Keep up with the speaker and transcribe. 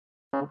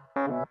Hey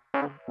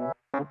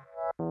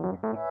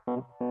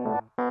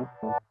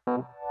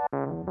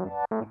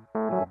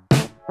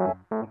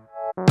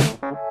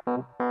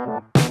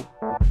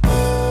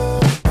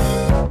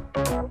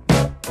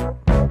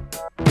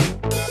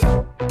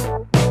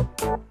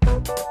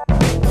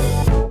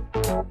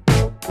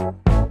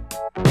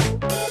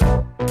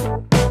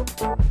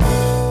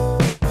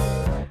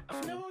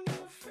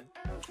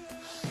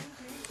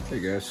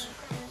guys,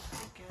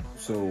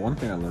 so one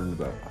thing I learned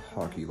about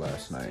hockey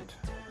last night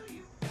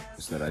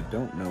is that I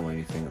don't know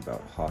anything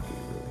about hockey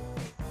really.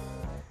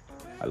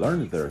 I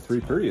learned that there are 3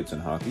 periods in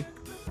hockey.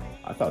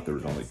 I thought there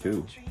was only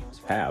 2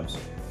 halves,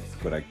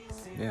 but I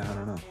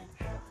don't know.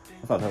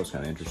 I thought that was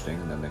kind of interesting,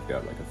 and then they've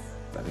got like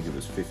I think it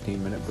was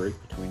 15-minute break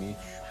between each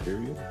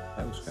period.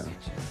 That was kind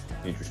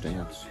of interesting.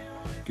 It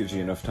gives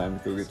you enough time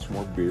to go get some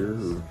more beer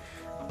or,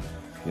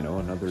 you know,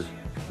 another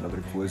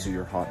glizzy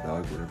or hot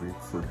dog, whatever you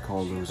prefer to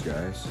call those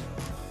guys.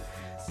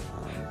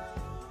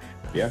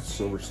 Yeah,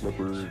 Silver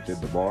Slipper did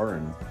the bar,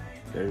 and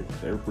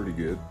they're pretty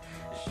good.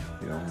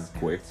 You know,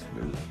 quick.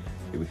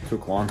 It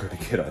took longer to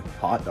get a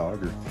hot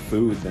dog or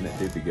food than it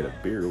did to get a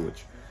beer,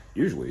 which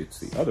usually it's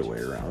the other way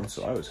around,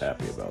 so I was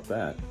happy about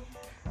that.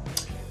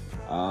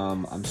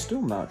 I'm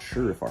still not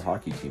sure if our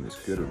hockey team is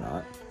good or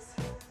not.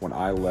 When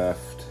I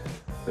left,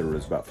 there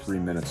was about 3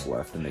 minutes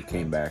left, and they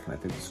came back, and I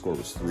think the score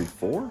was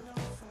 3-4.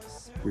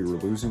 We were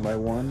losing by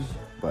 1,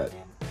 but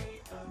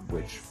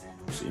which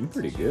seemed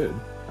pretty good.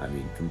 I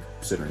mean,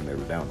 considering they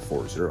were down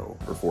 4-0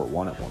 or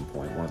 4-1 at one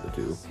point, one of the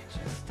two.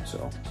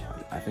 So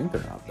I think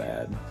they're not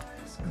bad,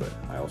 but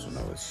I also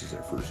know this is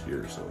their first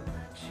year, so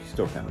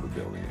still kind of a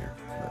building year.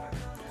 But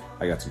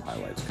I got some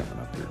highlights coming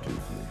up here too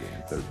from the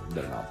game.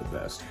 They're not the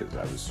best because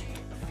I was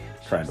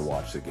trying to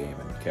watch the game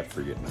and kept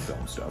forgetting to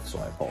film stuff, so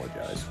I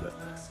apologize. But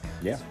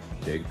yeah,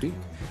 take a peek.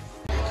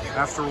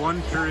 After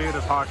 1 period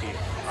of hockey,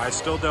 I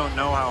still don't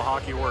know how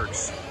hockey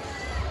works.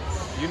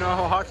 You know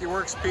how hockey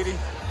works, Petey?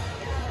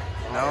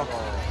 No?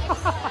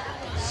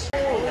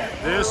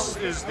 This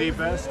is the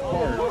best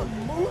part of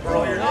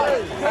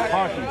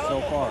hockey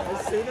so far.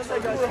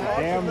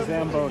 Damn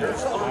Zamboni.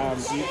 I'm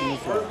eating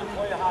this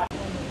up.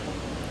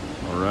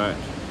 Alright,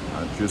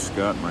 I just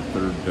got my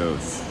 3rd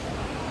dose.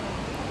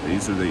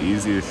 These are the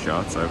easiest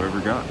shots I've ever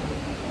gotten.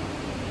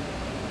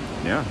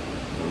 Yeah,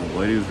 the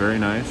lady was very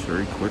nice,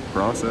 very quick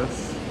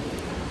process.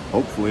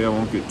 Hopefully I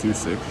won't get too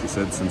sick. She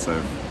said since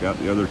I've got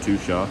the other 2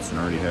 shots and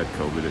already had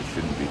COVID, it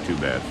shouldn't be too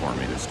bad for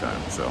me this time.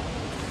 So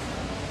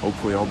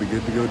hopefully I'll be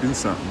good to go do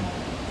something.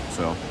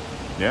 So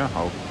yeah,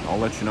 I'll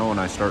let you know when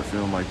I start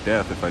feeling like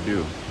death if I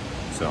do.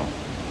 So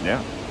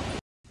yeah.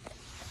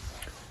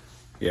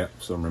 Yeah,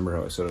 so remember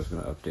how I said I was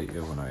going to update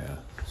you when I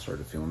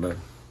started feeling better?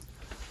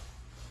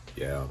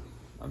 Yeah,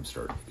 I'm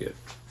starting to get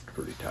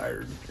pretty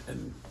tired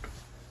and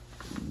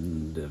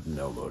have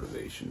no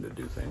motivation to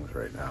do things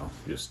right now.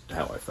 Just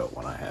how I felt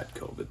when I had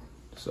COVID.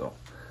 So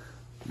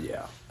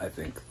yeah, I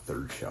think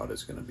 3rd shot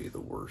is going to be the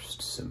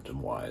worst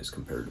symptom-wise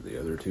compared to the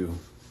other 2,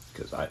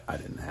 because I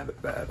didn't have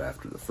it bad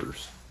after the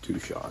first 2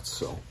 shots,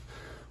 so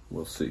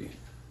we'll see.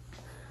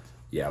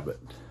 Yeah, but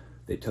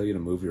they tell you to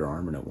move your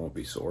arm and it won't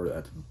be sore.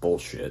 That's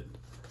bullshit,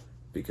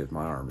 because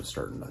my arm is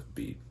starting to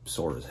be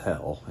sore as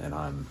hell, and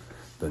I've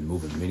been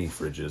moving mini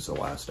fridges the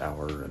last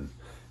hour and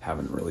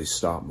haven't really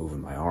stopped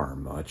moving my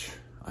arm much.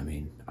 I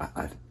mean,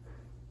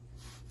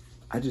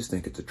 I just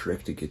think it's a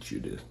trick to get you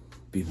to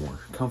be more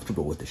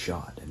comfortable with the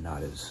shot and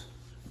not as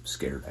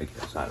scared, I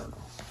guess. I don't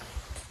know.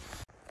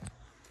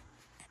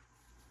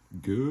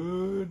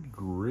 Good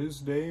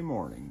Grizz Day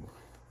morning.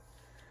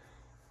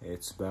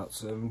 It's about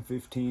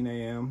 7:15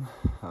 a.m.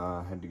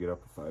 I had to get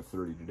up at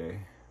 5:30 today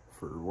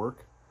for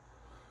work.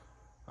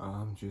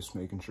 Just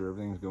making sure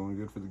everything's going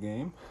good for the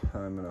game.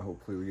 I'm gonna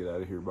hopefully get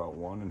out of here about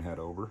 1 and head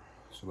over.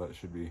 So that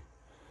should be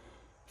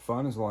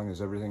fun. As long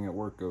as everything at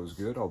work goes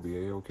good, I'll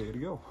be a-okay to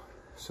go.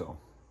 So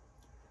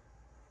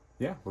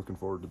yeah, looking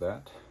forward to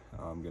that.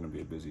 Gonna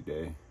be a busy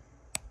day.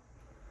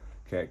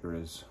 Cat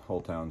Grizz,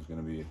 whole town's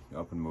gonna be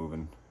up and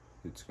moving.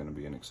 It's gonna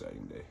be an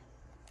exciting day.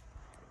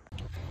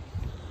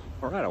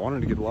 All right, I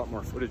wanted to get a lot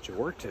more footage at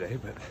work today,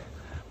 but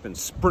I've been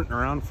sprinting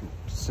around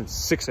since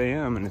 6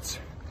 a.m. and it's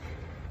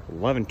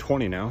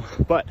 11:20 now,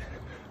 but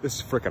this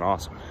is freaking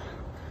awesome.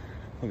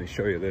 Let me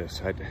show you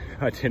this.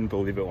 I didn't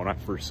believe it when I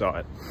first saw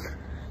it.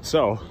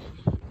 So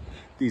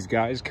these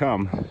guys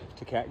come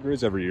to Cat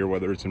Grizz every year,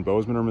 whether it's in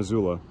Bozeman or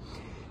Missoula,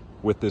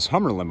 with this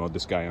Hummer limo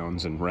this guy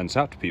owns and rents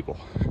out to people.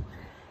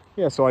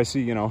 Yeah, so I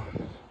see,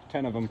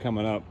 10 of them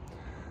coming up,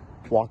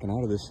 walking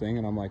out of this thing,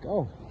 and I'm like,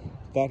 oh,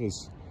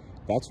 that's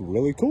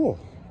really cool.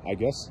 I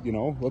guess,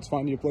 let's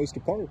find you a place to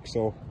park.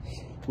 So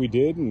we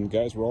did, and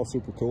guys were all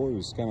super cool. It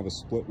was kind of a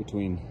split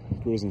between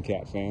Grizz and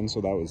Cat fans, so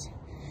that was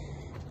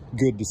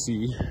good to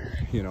see.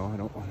 I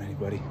don't want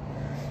anybody,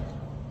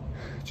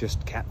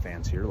 just Cat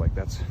fans here. Like,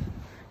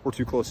 we're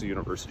too close to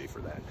university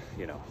for that,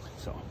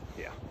 so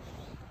yeah.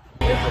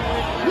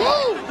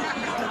 Woo!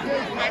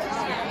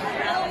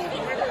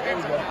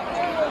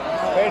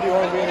 Hey, do you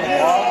want to be in the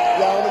vlog?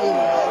 Yeah, I want to be in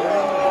the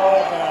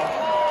vlog now.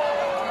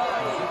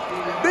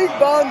 Big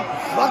Bun,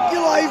 fuck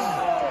your life.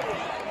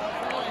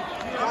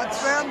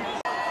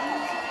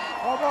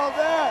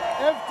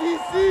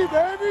 FTC,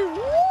 baby!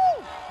 Woo!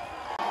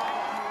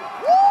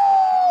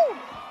 Woo!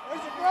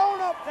 There's a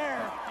drone up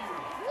there!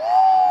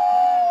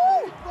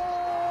 Woo! Big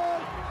ball!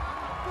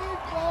 Big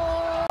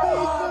ball!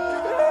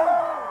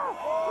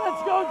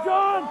 Let's go,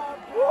 John!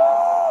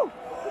 Woo!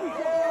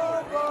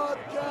 Yeah,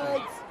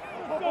 Bobcats!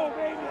 Let's go,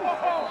 baby!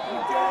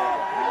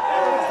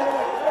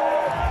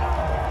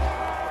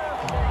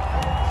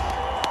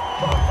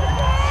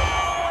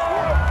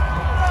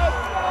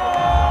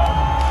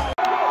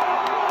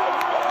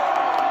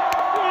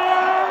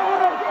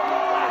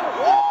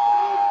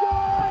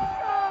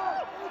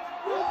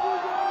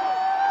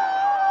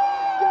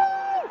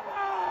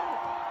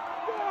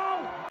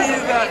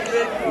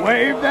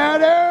 Wave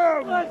that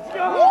out! Let's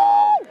go!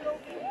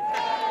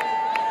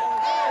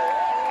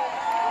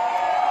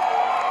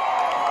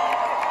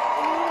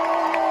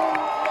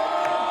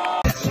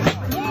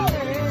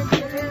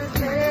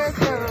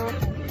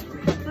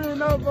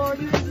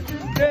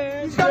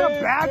 He's got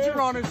a badger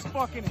on his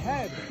fucking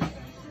head.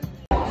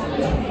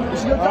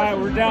 Alright,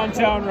 we're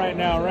downtown right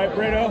now, right,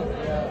 Brito?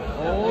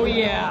 Oh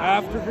yeah.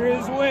 After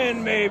Grizz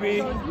win,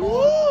 baby.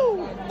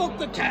 Woo! Fuck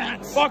the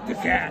cats. Fuck the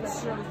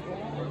cats.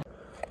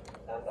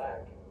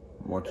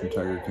 I'm watching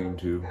Tiger King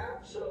 2,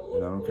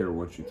 and I don't care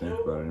what you think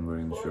about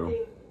anybody in the show.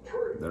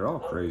 They're all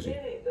crazy.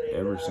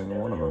 Every single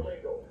one of them.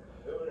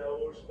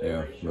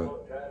 Yeah,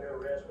 but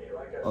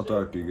I'll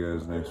talk to you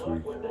guys next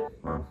week.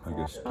 Or I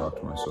guess talk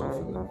to myself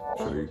and then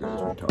show you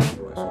guys me talking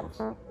to myself.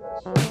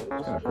 It's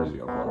kind of crazy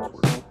how vlogs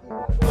work.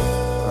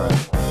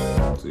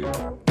 Alright, see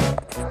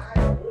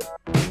you.